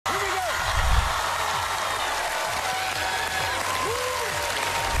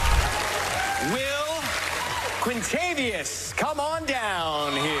Quintavious, come on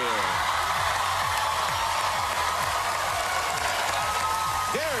down here.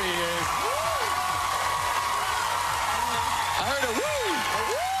 There he is. I heard a woo.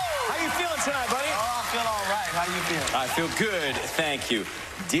 How you feeling tonight, buddy? Oh, I feel all right. How you feeling? I feel good, thank you.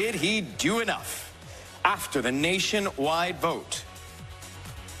 Did he do enough? After the nationwide vote,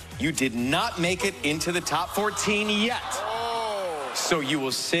 you did not make it into the top 14 yet. Oh. So you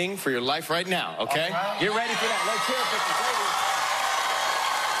will sing for your life right now, okay? Right. Get ready for that. Let's hear it for Quintavious.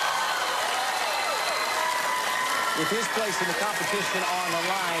 With his place in the competition on the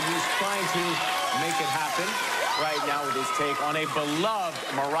line, he's trying to make it happen right now with his take on a beloved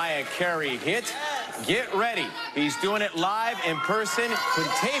Mariah Carey hit. Get ready. He's doing it live in person.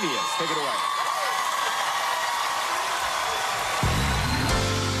 Quintavious, take it away.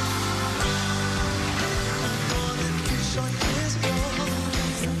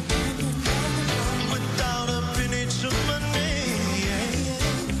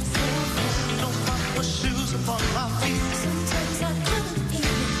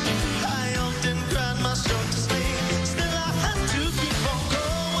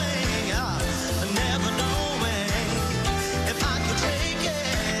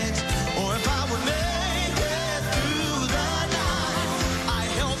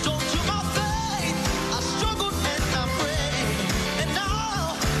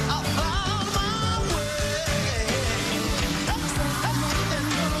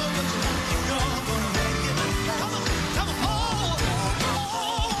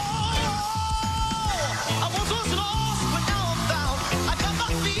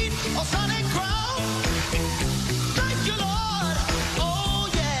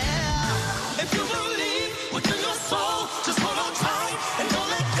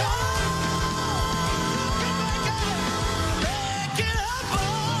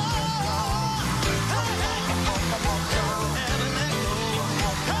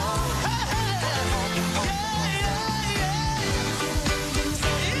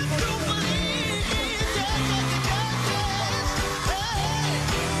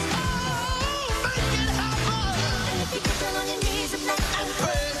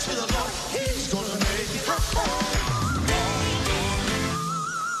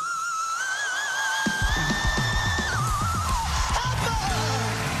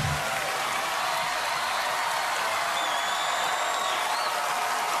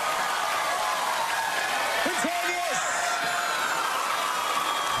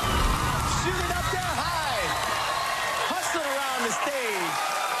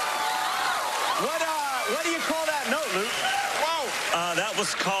 What do you call that note, Luke? Whoa! That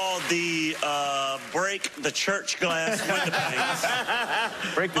was called the break the church glass window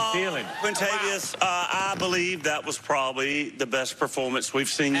panes. Break the ceiling. Quintavious, I believe that was probably the best performance we've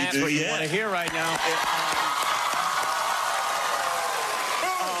seen you do yet. That's what you want to hear right now.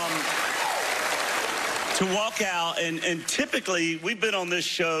 To walk out, and typically, we've been on this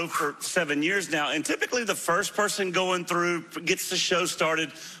show for 7 years now, and typically the first person going through gets the show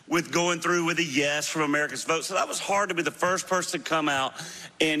started with going through with a yes from America's vote. So that was hard to be the first person to come out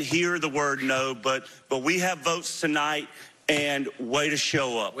and hear the word no, but we have votes tonight, and way to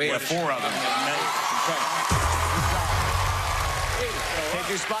show up. We have 4 of them. Take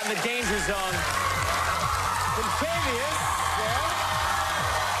your spot in the danger zone. Quintavious, yeah.